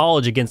played in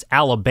college against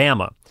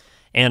Alabama.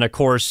 And of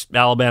course,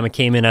 Alabama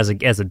came in as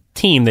a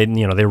team.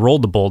 They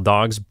rolled the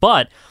Bulldogs,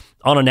 but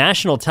on a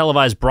national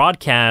televised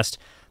broadcast,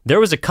 there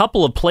was a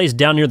couple of plays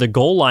down near the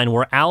goal line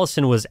where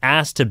Allison was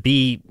asked to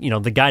be,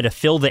 the guy to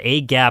fill the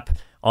A gap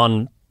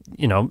on,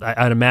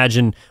 I'd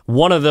imagine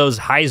one of those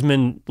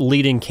Heisman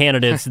leading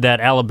candidates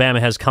that Alabama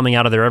has coming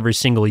out of there every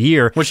single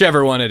year.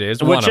 Whichever one it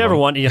is. Whichever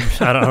one.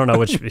 I don't know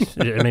which.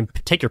 I mean,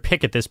 take your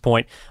pick at this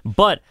point.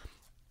 But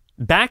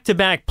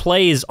back-to-back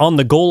plays on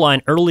the goal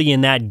line early in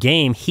that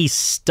game, he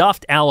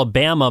stuffed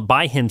Alabama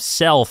by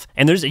himself.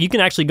 And you can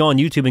actually go on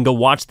YouTube and go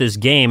watch this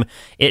game.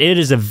 It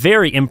is a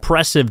very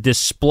impressive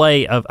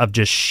display of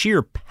just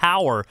sheer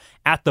power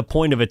at the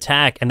point of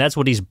attack, and that's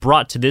what he's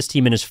brought to this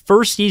team in his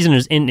first season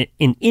in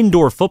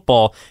indoor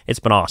football. It's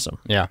been awesome.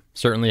 Yeah,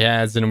 certainly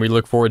has, and we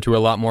look forward to a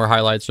lot more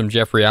highlights from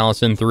Jeffrey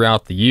Allison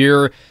throughout the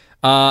year.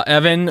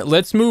 Evan,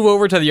 let's move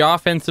over to the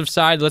offensive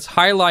side. Let's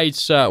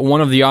highlight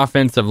one of the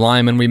offensive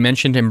linemen. We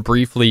mentioned him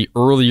briefly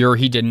earlier.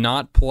 He did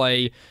not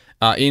play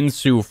in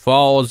Sioux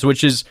Falls,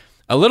 which is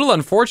a little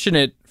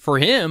unfortunate for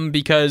him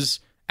because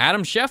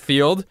Adam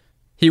Sheffield,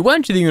 he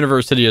went to the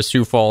University of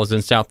Sioux Falls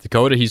in South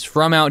Dakota. He's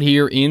from out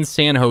here in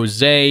San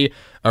Jose,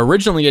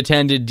 originally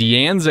attended De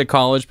Anza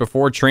College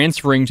before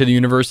transferring to the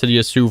University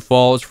of Sioux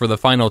Falls for the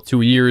final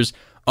 2 years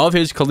of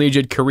his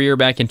collegiate career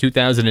back in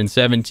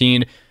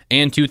 2017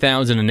 and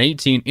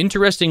 2018.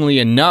 Interestingly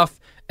enough,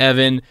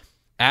 Evan,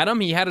 Adam,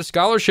 he had a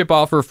scholarship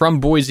offer from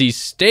Boise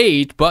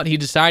State, but he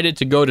decided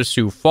to go to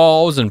Sioux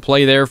Falls and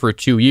play there for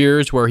 2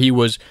 years, where he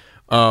was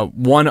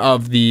one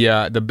of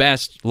the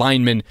best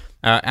linemen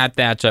at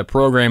that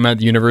program at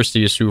the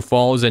University of Sioux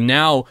Falls. And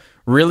now,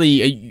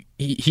 really,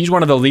 he's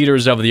one of the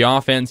leaders of the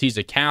offense. He's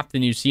a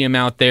captain. You see him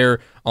out there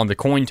on the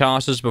coin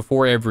tosses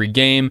before every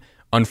game.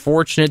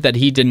 Unfortunate that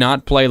he did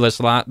not play this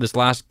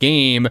last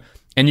game,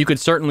 and you could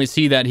certainly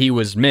see that he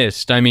was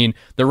missed. I mean,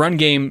 the run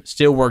game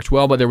still worked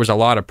well, but there was a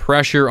lot of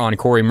pressure on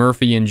Corey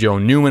Murphy and Joe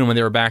Newman when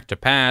they were back to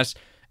pass.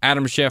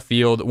 Adam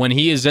Sheffield, when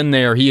he is in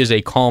there, he is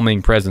a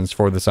calming presence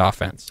for this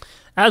offense.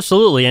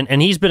 Absolutely,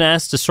 and he's been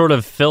asked to sort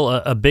of fill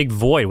a big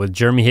void with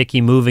Jeremy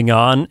Hickey moving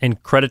on,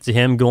 and credit to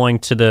him going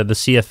to the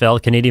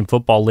CFL, Canadian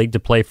Football League, to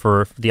play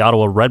for the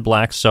Ottawa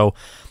Redblacks. So,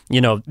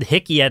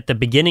 Hickey at the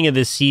beginning of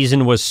this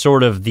season was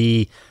sort of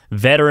the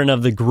veteran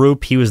of the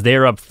group. He was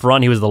there up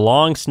front. He was the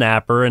long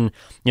snapper. And,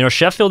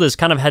 Sheffield has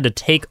kind of had to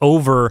take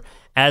over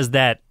as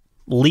that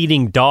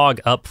leading dog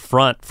up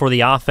front for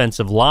the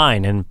offensive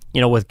line. And,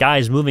 with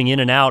guys moving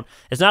in and out,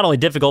 it's not only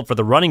difficult for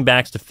the running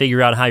backs to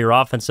figure out how your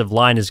offensive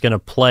line is going to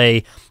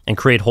play and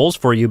create holes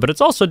for you, but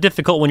it's also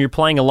difficult when you're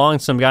playing along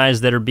some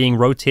guys that are being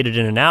rotated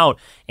in and out.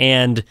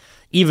 And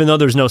even though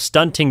there's no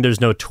stunting, there's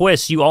no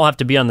twists, you all have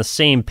to be on the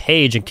same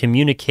page and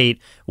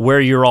communicate where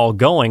you're all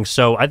going.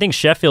 So I think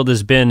Sheffield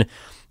has been,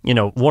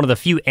 one of the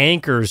few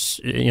anchors,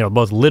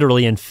 both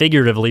literally and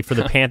figuratively for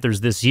the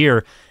Panthers this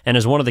year. And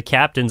as one of the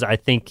captains, I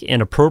think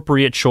an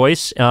appropriate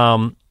choice.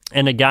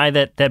 And a guy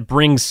that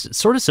brings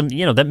sort of some,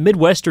 that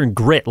Midwestern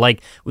grit.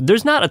 Like,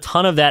 there's not a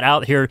ton of that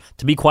out here,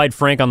 to be quite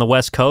frank, on the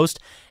West Coast.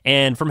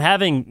 And from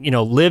having,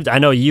 lived, I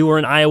know you were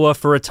in Iowa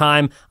for a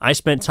time. I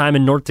spent time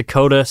in North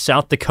Dakota,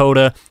 South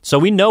Dakota. So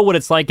we know what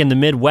it's like in the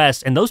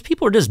Midwest. And those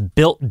people are just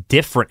built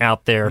different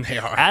out there. They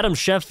are. Adam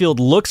Sheffield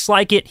looks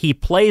like it. He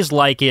plays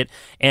like it.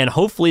 And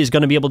hopefully he's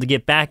going to be able to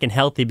get back and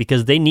healthy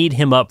because they need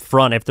him up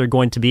front if they're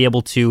going to be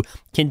able to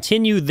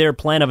continue their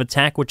plan of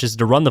attack, which is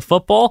to run the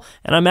football.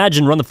 And I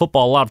imagine run the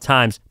football a lot of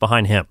times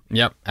behind him.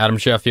 Yep, Adam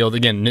Sheffield,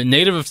 again,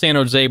 native of San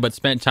Jose, but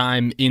spent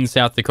time in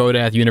South Dakota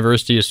at the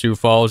University of Sioux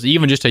Falls,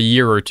 even just a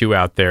year or two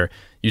out there.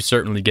 You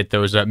certainly get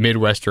those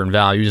Midwestern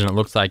values, and it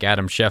looks like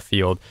Adam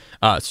Sheffield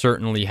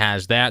certainly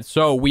has that.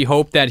 So we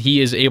hope that he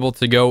is able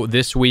to go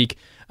this week,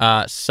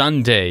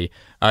 Sunday,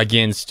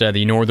 against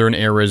the Northern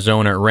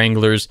Arizona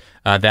Wranglers.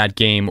 That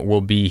game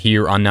will be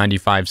here on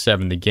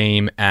 95.7 The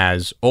Game,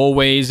 as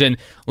always. And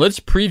let's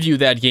preview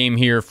that game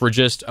here for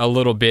just a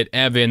little bit,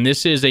 Evan.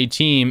 This is a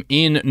team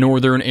in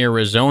Northern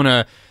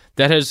Arizona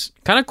that has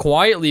kind of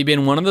quietly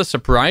been one of the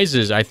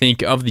surprises, I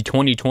think, of the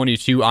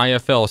 2022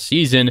 IFL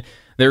season.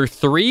 They're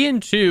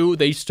 3-2.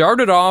 They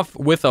started off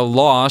with a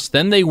loss,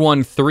 then they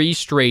won 3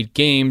 straight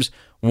games.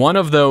 One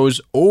of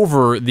those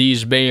over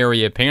these Bay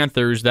Area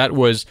Panthers. That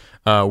was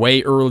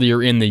way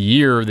earlier in the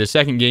year, the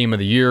second game of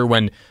the year,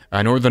 when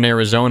Northern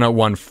Arizona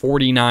won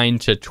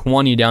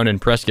 49-20 down in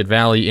Prescott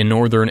Valley in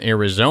Northern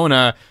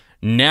Arizona.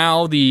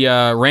 Now the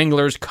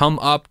Wranglers come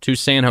up to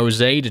San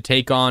Jose to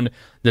take on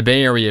the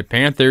Bay Area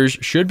Panthers.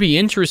 Should be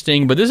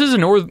interesting, but this is a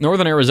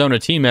Northern Arizona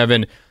team,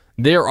 Evan.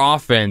 Their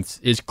offense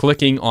is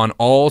clicking on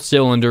all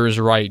cylinders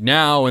right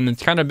now, and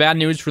it's kind of bad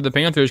news for the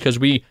Panthers because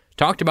we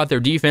talked about their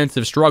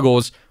defensive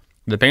struggles.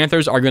 The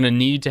Panthers are going to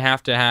need to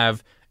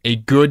have a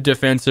good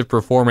defensive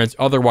performance.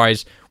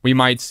 Otherwise, we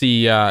might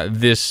see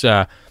this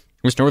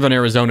Northern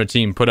Arizona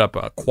team put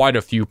up quite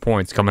a few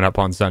points coming up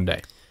on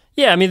Sunday.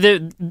 Yeah, I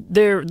mean,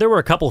 there were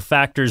a couple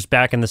factors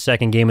back in the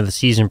second game of the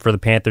season for the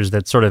Panthers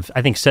that sort of,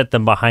 I think, set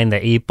them behind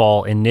the 8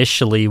 ball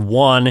initially.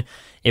 One,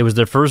 it was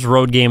their first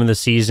road game of the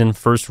season,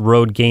 first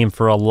road game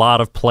for a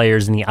lot of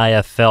players in the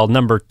IFL.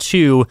 Number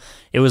 2,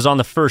 it was on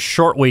the first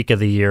short week of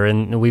the year,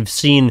 and we've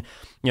seen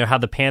how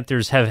the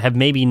Panthers have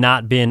maybe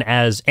not been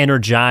as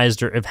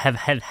energized or have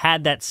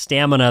had that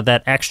stamina,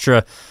 that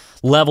extra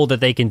level that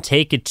they can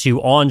take it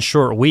to on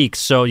short weeks.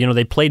 So,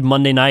 they played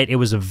Monday night. It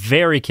was a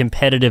very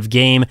competitive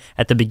game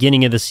at the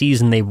beginning of the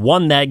season. They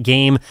won that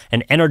game,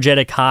 an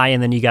energetic high,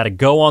 and then you got to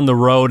go on the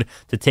road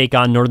to take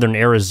on Northern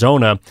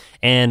Arizona.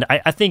 And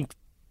I think,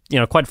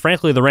 quite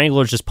frankly, the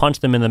Wranglers just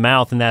punched them in the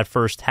mouth in that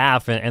first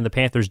half, and the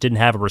Panthers didn't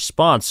have a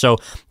response. So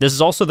this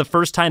is also the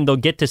first time they'll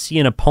get to see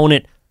an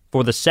opponent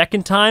for the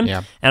second time.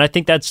 Yeah. And I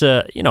think that's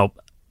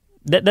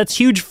that's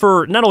huge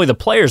for not only the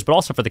players, but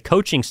also for the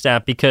coaching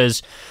staff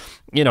because,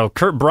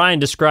 Kurt Bryan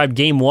described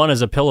Game 1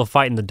 as a pillow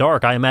fight in the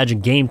dark. I imagine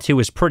Game 2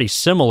 is pretty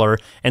similar.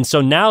 And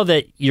so now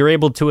that you're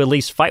able to at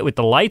least fight with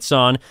the lights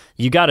on,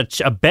 you got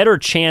a better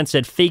chance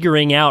at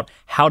figuring out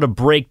how to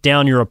break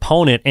down your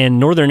opponent. And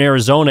Northern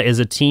Arizona is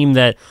a team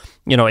that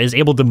is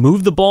able to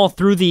move the ball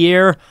through the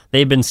air.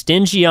 They've been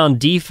stingy on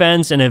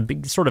defense and have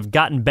sort of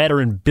gotten better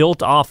and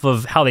built off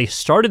of how they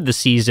started the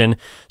season.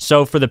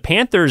 So for the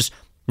Panthers,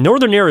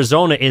 Northern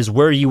Arizona is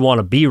where you want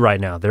to be right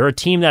now. They're a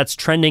team that's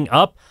trending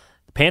up.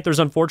 The Panthers,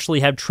 unfortunately,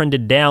 have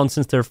trended down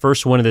since their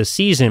first win of the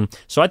season.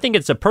 So I think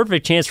it's a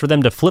perfect chance for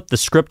them to flip the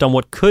script on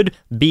what could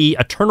be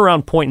a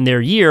turnaround point in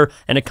their year,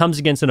 and it comes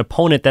against an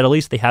opponent that at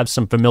least they have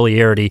some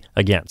familiarity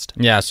against.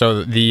 Yeah,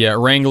 so the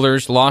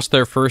Wranglers lost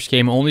their first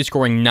game, only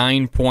scoring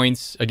 9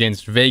 points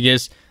against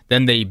Vegas.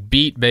 Then they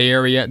beat Bay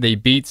Area, they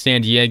beat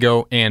San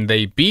Diego, and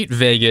they beat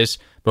Vegas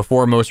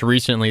before most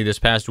recently this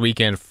past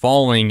weekend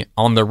falling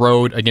on the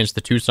road against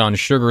the Tucson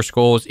Sugar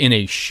Skulls in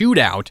a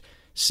shootout.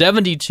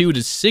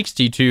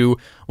 72-62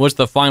 was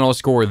the final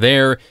score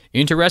there.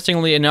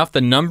 Interestingly enough, the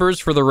numbers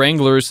for the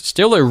Wranglers,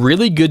 still a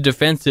really good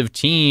defensive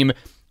team.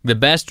 The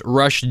best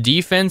rush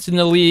defense in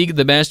the league,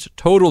 the best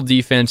total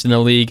defense in the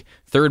league,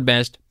 third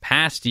best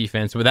pass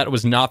defense, but that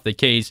was not the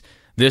case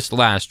this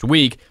last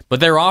week. But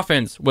their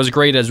offense was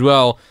great as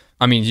well.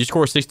 I mean, you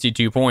score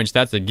 62 points,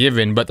 that's a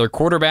given, but their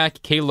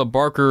quarterback, Caleb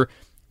Barker,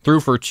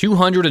 threw for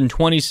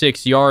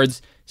 226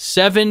 yards,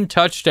 7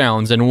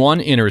 touchdowns, and 1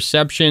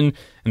 interception.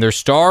 And their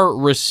star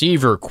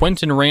receiver,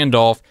 Quentin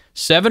Randolph,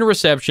 7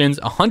 receptions,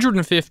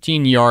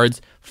 115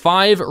 yards,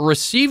 5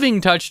 receiving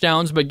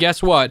touchdowns. But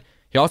guess what?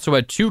 He also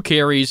had 2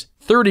 carries,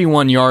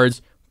 31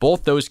 yards.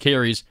 Both those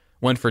carries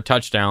went for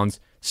touchdowns.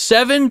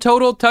 7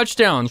 total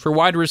touchdowns for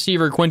wide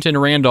receiver Quentin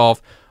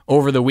Randolph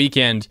over the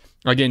weekend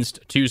against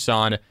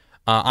Tucson.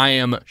 I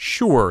am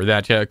sure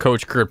that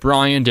Coach Kurt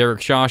Bryan, Derek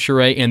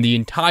Chauchere, and the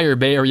entire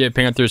Bay Area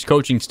Panthers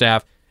coaching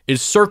staff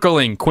is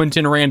circling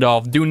Quentin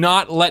Randolph. Do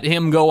not let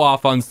him go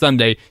off on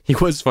Sunday. He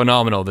was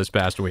phenomenal this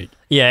past week.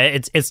 Yeah,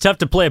 it's tough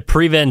to play a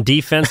prevent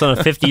defense on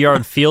a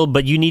 50-yard field,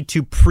 but you need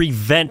to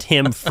prevent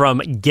him from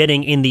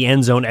getting in the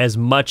end zone as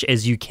much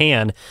as you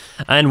can.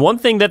 And one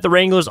thing that the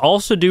Wranglers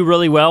also do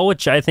really well,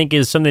 which I think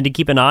is something to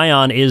keep an eye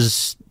on,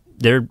 is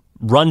their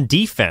run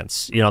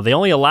defense. They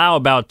only allow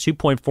about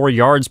 2.4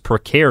 yards per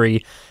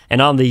carry,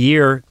 and on the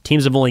year,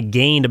 teams have only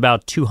gained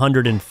about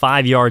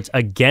 205 yards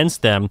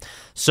against them.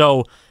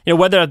 So,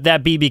 whether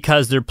that be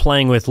because they're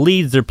playing with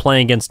leads, they're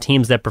playing against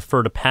teams that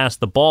prefer to pass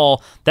the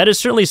ball, that is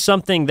certainly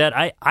something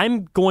that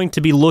I'm going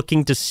to be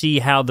looking to see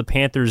how the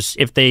Panthers,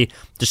 if they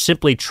just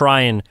simply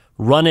try and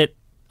run it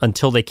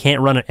until they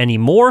can't run it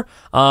anymore.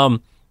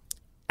 And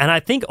I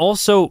think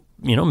also,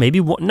 maybe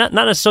not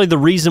necessarily the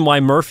reason why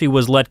Murphy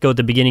was let go at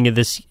the beginning of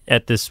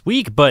this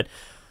week, but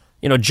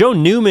Joe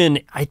Newman,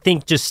 I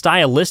think, just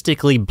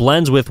stylistically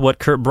blends with what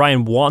Kurt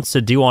Bryan wants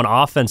to do on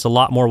offense a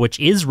lot more, which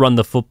is run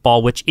the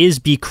football, which is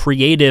be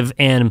creative,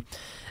 and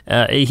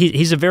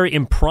he's a very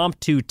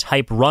impromptu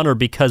type runner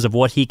because of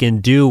what he can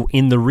do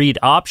in the read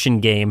option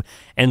game.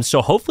 And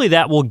so hopefully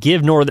that will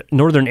give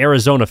Northern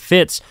Arizona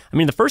fits. I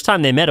mean, the first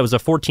time they met, it was a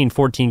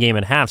 14-14 game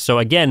and a half. So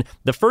again,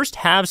 the first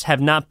halves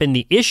have not been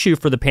the issue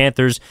for the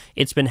Panthers.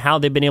 It's been how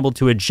they've been able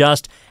to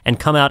adjust and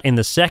come out in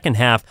the second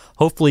half.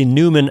 Hopefully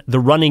Newman, the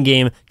running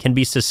game, can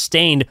be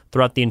sustained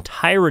throughout the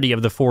entirety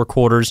of the four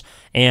quarters.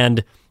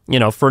 And,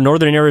 for a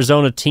Northern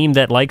Arizona team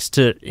that likes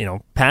to,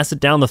 pass it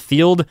down the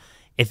field,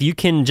 if you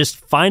can just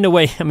find a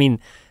way,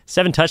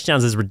 7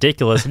 touchdowns is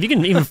ridiculous. If you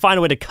can even find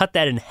a way to cut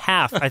that in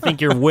half, I think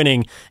you're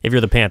winning if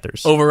you're the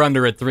Panthers.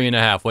 Over-under at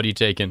 3.5. What are you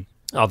taking?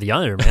 Oh, the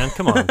under, man.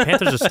 Come on.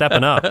 Panthers are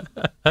stepping up.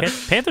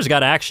 Panthers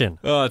got action.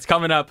 Oh, it's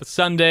coming up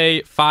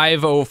Sunday,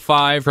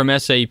 5:05 from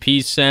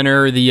SAP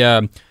Center.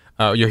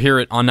 You'll hear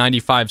it on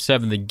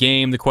 95.7 The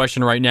Game. The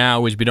question right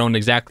now is we don't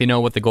exactly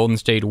know what the Golden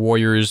State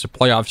Warriors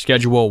playoff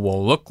schedule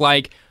will look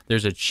like.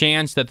 There's a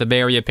chance that the Bay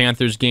Area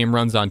Panthers game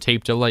runs on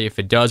tape delay. If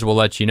it does, we'll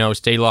let you know.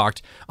 Stay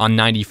locked on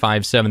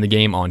 95.7 The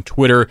Game on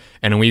Twitter,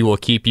 and we will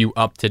keep you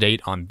up to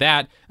date on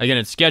that. Again,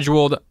 it's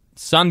scheduled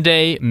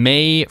Sunday,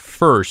 May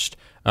 1st.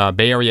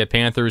 Bay Area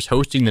Panthers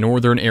hosting the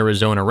Northern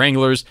Arizona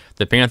Wranglers.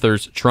 The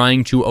Panthers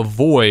trying to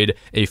avoid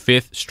a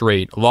 5th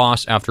straight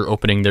loss after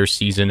opening their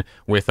season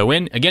with a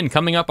win. Again,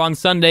 coming up on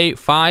Sunday,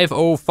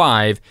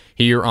 5:05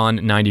 here on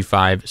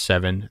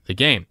 95.7 The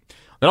Game.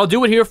 That'll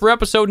do it here for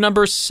episode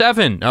number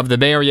 7 of the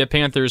Bay Area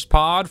Panthers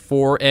pod.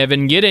 For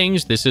Evan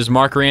Giddings, this is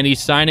Mark Randy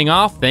signing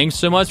off. Thanks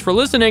so much for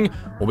listening.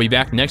 We'll be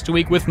back next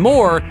week with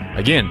more.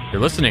 Again,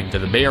 you're listening to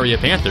the Bay Area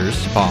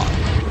Panthers pod.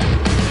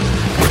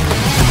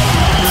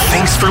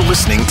 Thanks for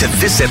listening to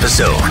this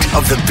episode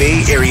of the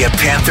Bay Area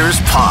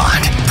Panthers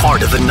pod,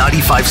 part of the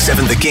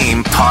 95.7 The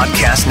Game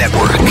podcast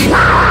network.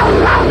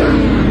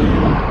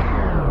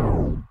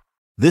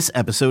 This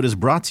episode is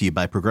brought to you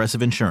by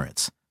Progressive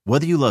Insurance.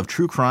 Whether you love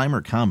true crime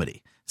or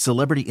comedy,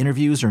 celebrity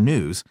interviews or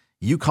news,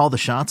 you call the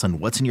shots on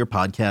what's in your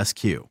podcast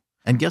queue.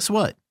 And guess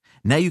what?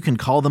 Now you can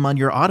call them on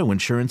your auto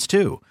insurance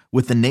too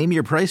with the Name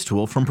Your Price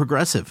tool from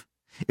Progressive.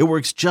 It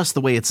works just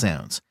the way it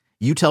sounds.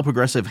 You tell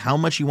Progressive how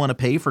much you want to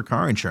pay for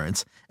car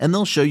insurance, and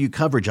they'll show you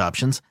coverage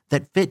options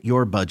that fit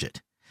your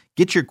budget.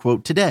 Get your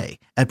quote today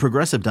at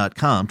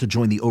Progressive.com to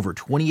join the over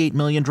 28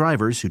 million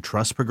drivers who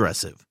trust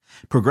Progressive.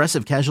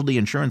 Progressive Casualty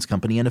Insurance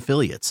Company and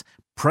Affiliates.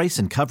 Price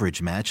and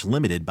coverage match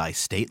limited by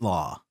state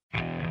law.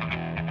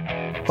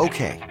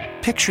 Okay,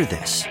 picture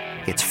this.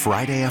 It's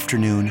Friday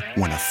afternoon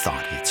when a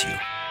thought hits you.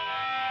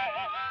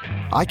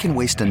 I can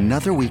waste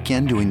another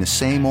weekend doing the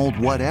same old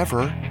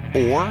whatever,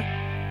 or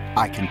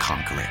I can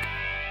conquer it.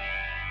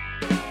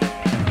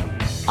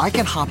 I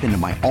can hop into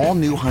my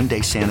all-new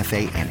Hyundai Santa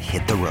Fe and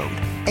hit the road.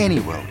 Any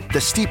road.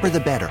 The steeper, the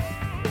better.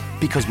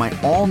 Because my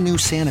all-new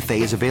Santa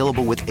Fe is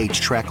available with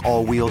H-Track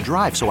all-wheel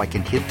drive, so I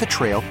can hit the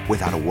trail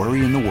without a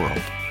worry in the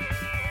world.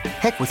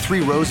 Heck, with 3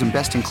 rows and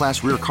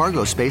best-in-class rear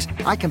cargo space,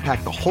 I can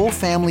pack the whole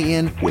family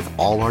in with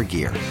all our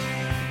gear.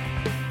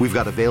 We've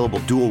got available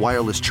dual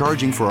wireless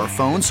charging for our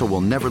phones, so we'll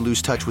never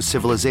lose touch with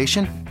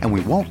civilization, and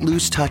we won't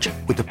lose touch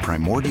with the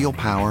primordial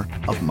power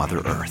of Mother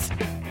Earth.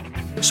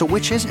 So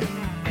which is it?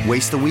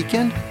 Waste the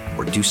weekend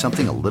or do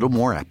something a little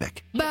more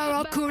epic?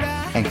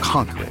 And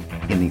conquer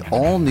it in the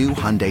all-new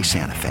Hyundai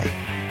Santa Fe.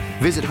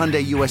 Visit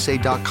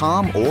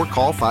HyundaiUSA.com or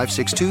call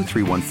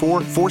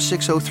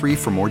 562-314-4603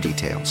 for more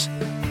details.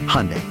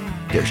 Hyundai,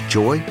 there's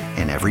joy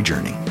in every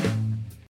journey.